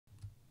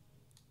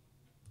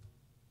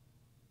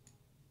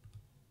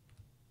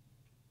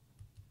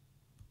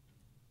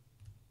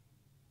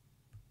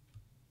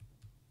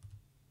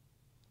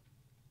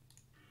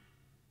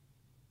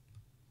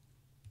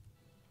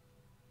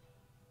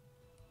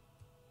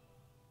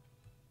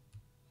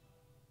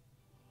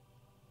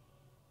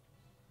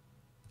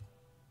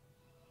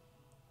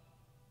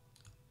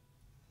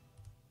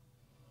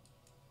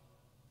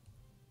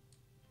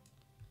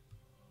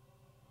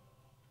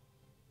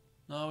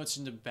No, it's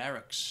in the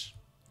barracks.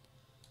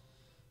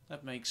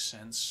 That makes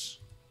sense.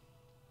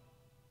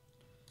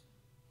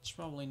 It's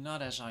probably not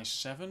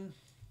SI7.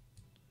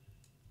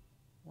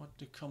 What,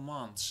 the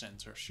command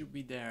center should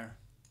be there,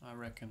 I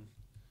reckon.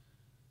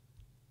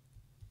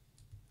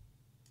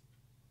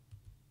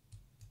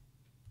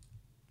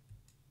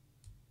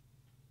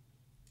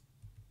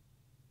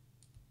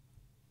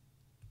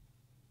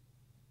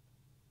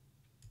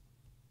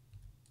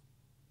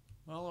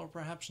 Well, or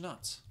perhaps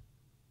not.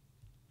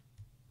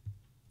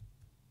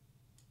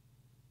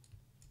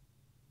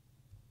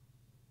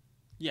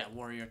 Yeah,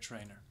 warrior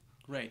trainer.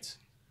 Great.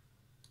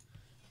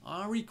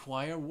 I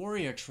require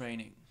warrior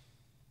training.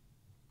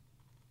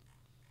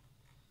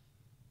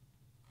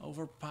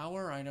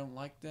 Overpower, I don't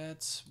like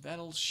that.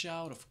 Battle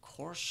shout, of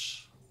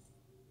course.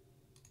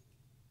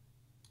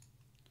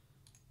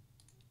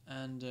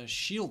 And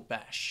shield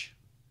bash.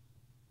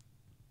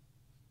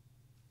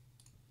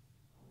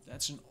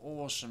 That's an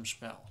awesome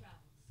spell.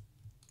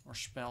 Or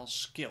spell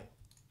skill.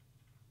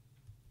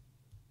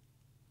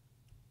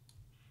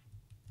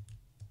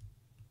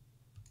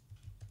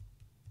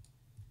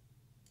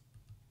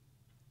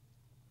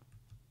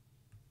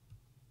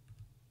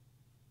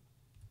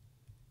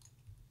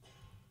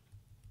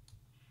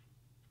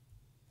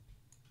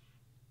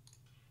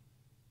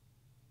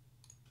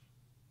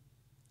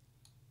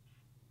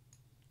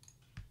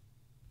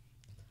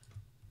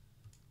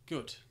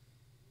 Good.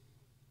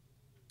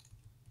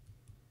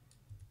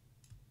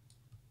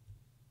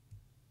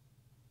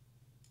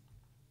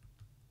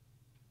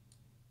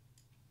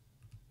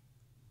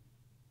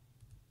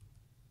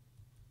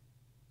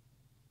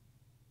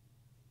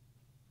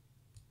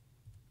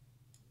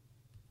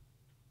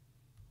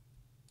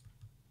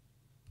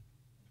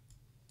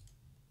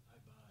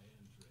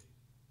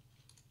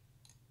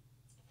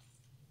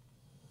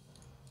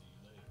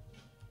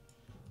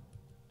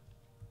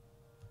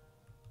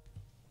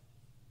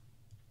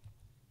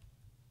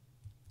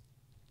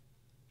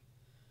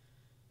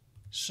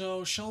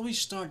 So, shall we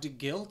start the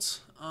guild?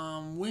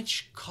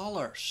 Which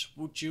colors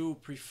would you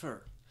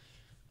prefer?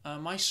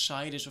 My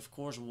side is of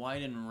course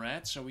white and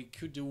red, so we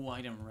could do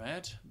white and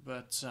red,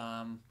 but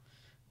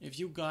if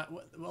you got,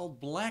 well,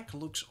 black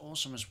looks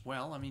awesome as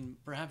well. I mean,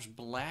 perhaps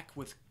black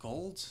with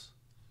gold.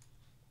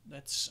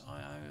 That's,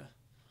 I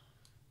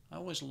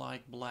always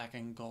like black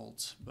and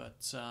gold,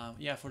 but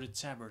yeah, for the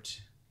tabard,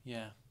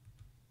 yeah.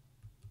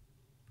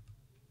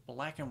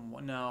 Black and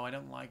white, no, I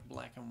don't like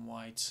black and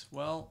white.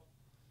 Well,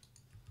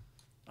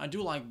 I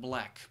do like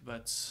black,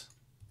 but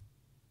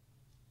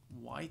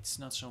white,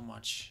 not so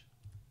much.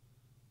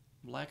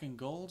 Black and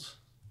gold.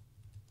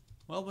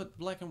 Well, but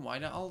black and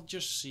white, I'll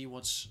just see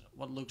what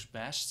looks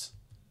best.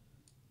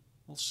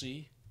 We'll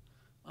see.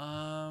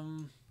 Yeah,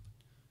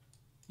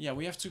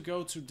 we have to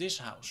go to this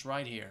house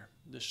right here.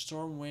 The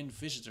Stormwind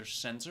Visitor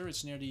Center.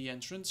 It's near the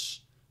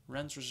entrance.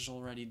 Rantras is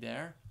already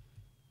there.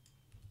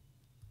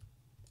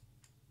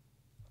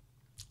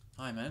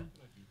 Hi, man.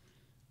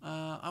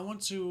 I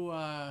want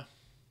to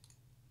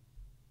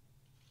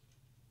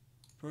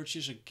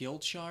purchase a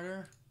guild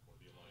charter.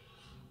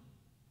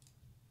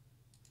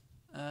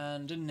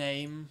 And the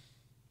name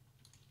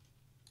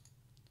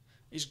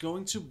is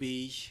going to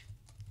be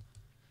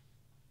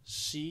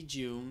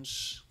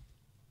CDune's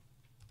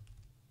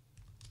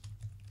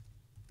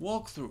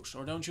walkthroughs,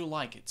 or don't you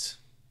like it?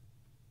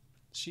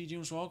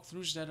 CDune's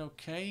walkthroughs, is that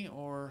okay?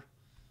 Or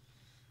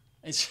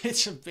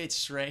it's a bit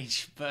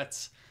strange,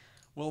 but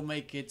we'll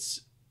make it.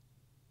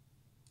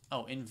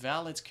 Oh,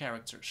 invalid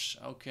characters.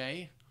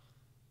 Okay.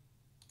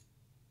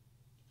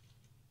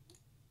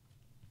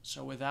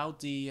 So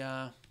without the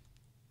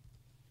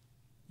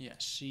yeah,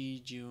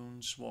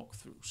 CDune's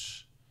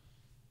walkthroughs.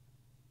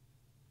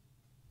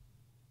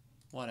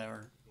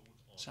 Whatever.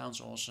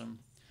 Sounds awesome.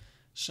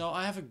 So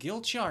I have a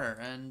guild charter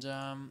and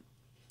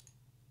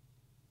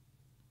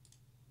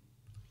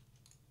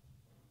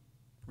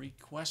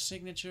request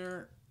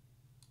signature,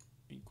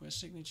 request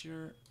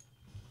signature,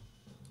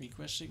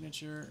 request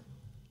signature,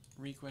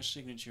 request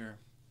signature.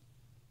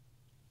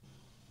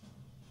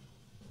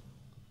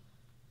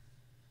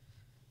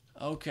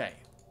 Okay.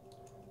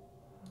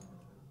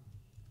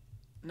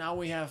 Now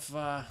we have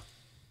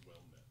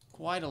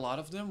quite a lot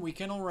of them. We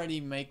can already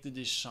make the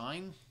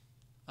design,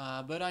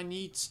 but I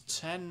need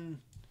 10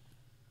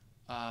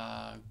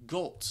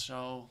 gold.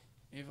 So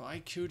if I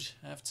could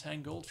have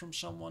 10 gold from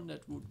someone,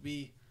 that would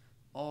be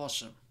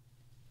awesome.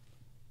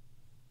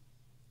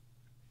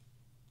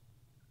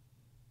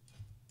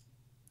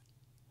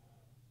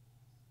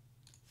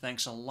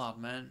 Thanks a lot,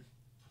 man.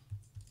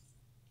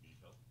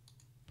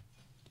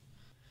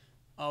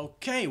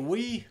 Okay,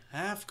 we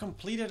have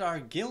completed our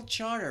guild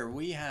charter.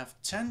 We have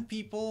 10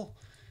 people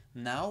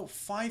now,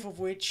 5 of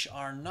which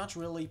are not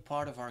really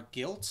part of our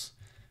guild,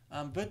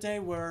 but they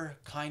were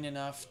kind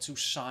enough to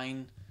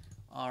sign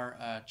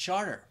our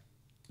charter.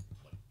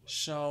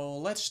 So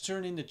let's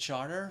turn in the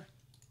charter.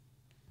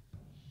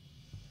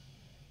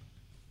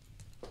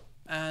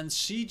 And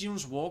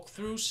CDune's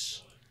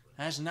walkthroughs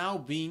has now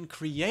been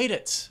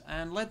created.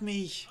 And let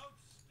me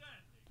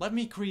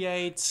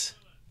create.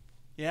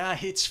 Yeah,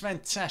 it's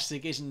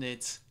fantastic, isn't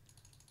it?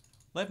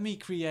 Let me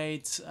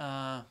create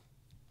the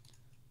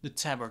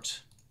tabard.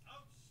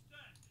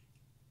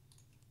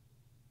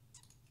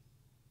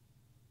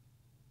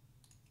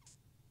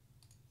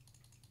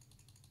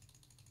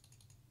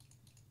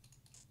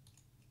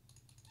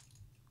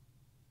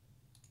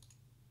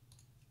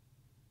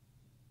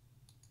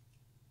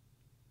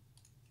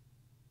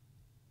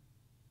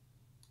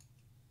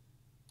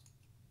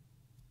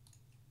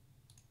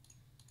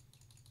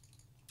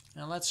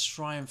 And let's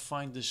try and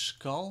find the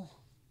skull.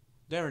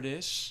 There it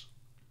is.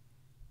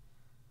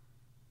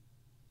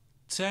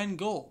 10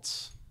 gold.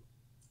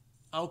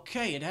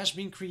 Okay, it has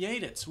been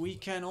created. We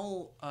can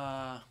all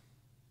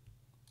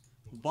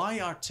buy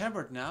our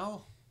tabard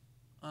now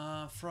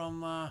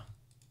from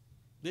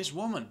this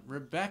woman,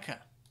 Rebecca.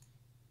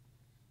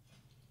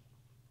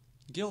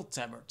 Guild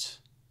tabard.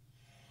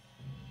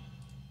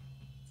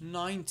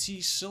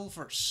 90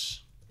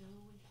 silvers.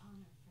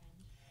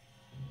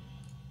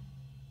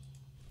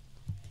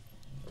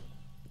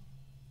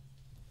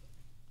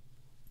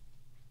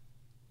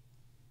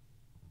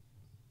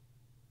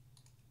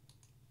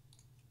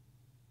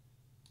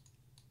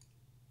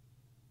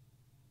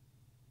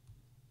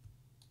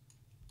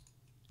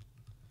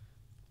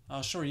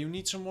 Sorry, you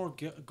need some more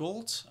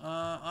gold?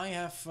 I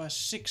have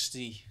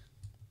 60.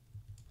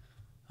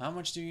 How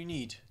much do you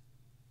need?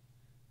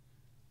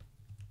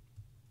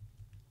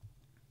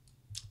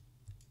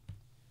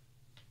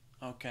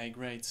 Okay,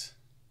 great.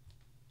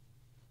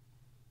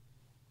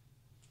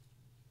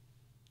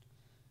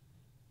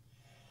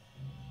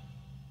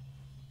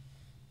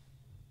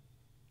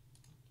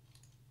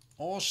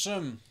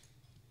 Awesome.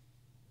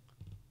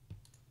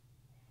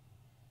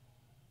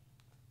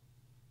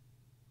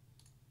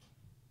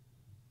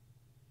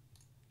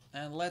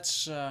 And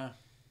let's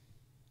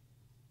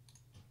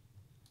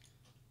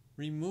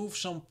remove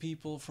some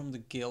people from the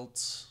guild.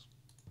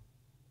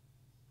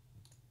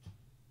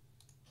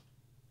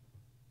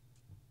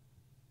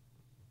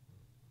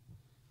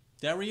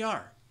 There we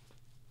are.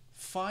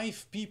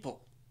 5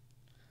 people.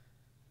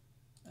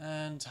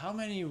 And how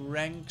many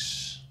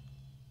ranks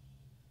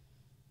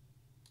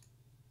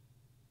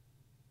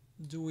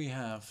do we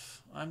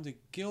have? I'm the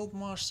guild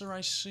master,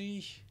 I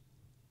see.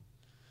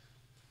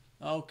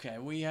 Okay,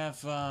 we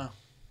have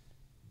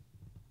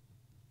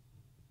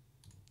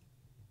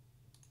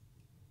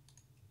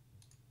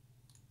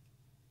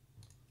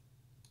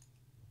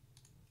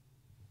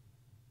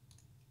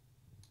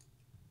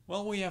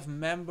well, we have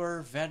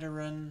member,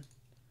 veteran,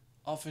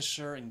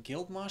 officer, and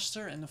guild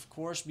master, and of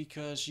course,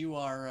 because you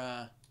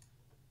are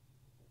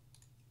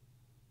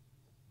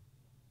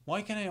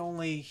why can I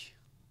only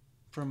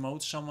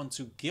promote someone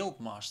to guild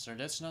master?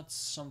 That's not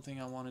something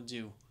I want to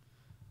do.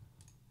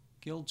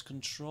 Guild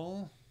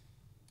control.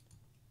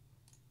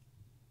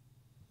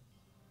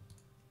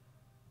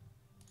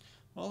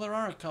 Well, there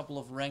are a couple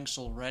of ranks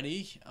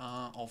already.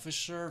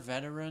 Officer,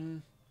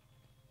 veteran.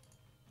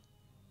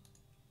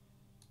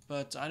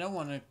 But I don't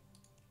want to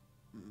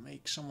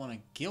make someone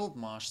a guild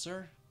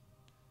master.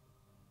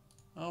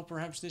 Oh,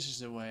 perhaps this is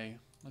the way.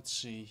 Let's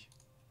see.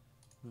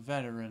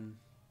 Veteran.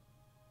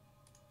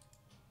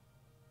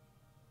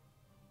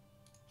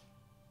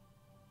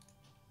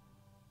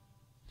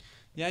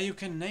 Yeah, you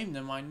can name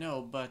them, I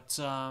know, but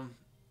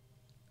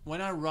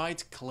when I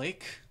right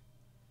click,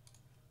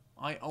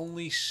 I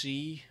only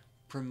see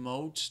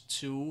promote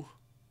to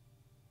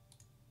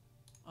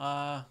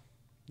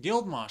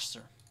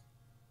Guildmaster.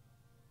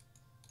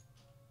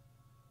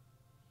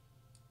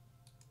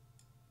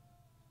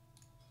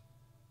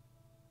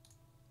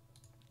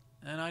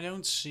 And I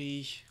don't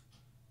see...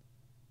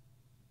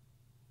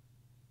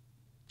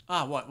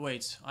 Ah, what?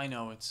 Wait, I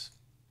know it.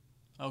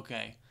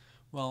 Okay,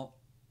 well,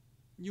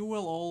 you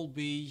will all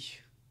be...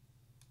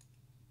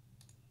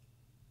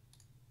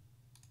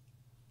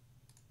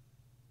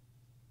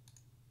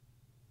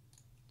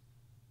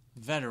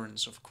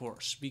 veterans, of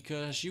course,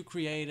 because you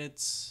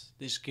created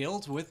this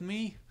guild with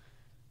me,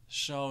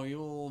 so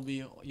you'll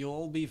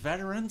all be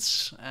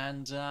veterans,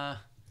 and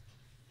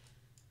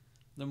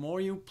the more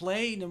you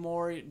play,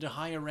 the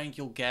higher rank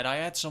you'll get.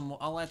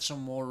 I'll add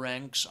some more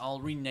ranks. I'll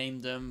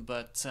rename them,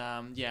 but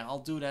yeah, I'll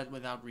do that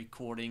without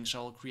recording.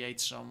 So I'll create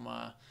some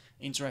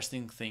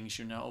interesting things,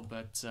 you know.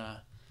 But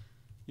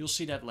you'll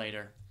see that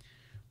later.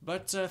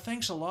 But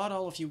thanks a lot,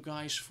 all of you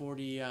guys, for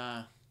the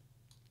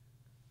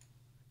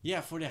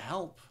for the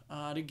help.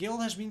 The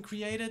guild has been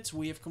created.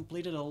 We have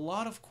completed a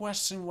lot of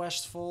quests in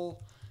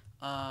Westfall.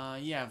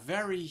 Yeah,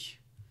 very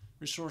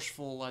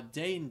resourceful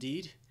day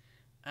indeed.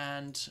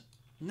 And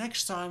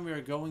next time we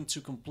are going to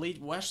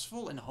complete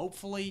Westfall and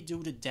hopefully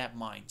do the depth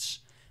mines.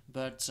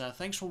 But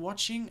thanks for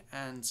watching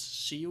and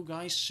see you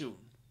guys soon.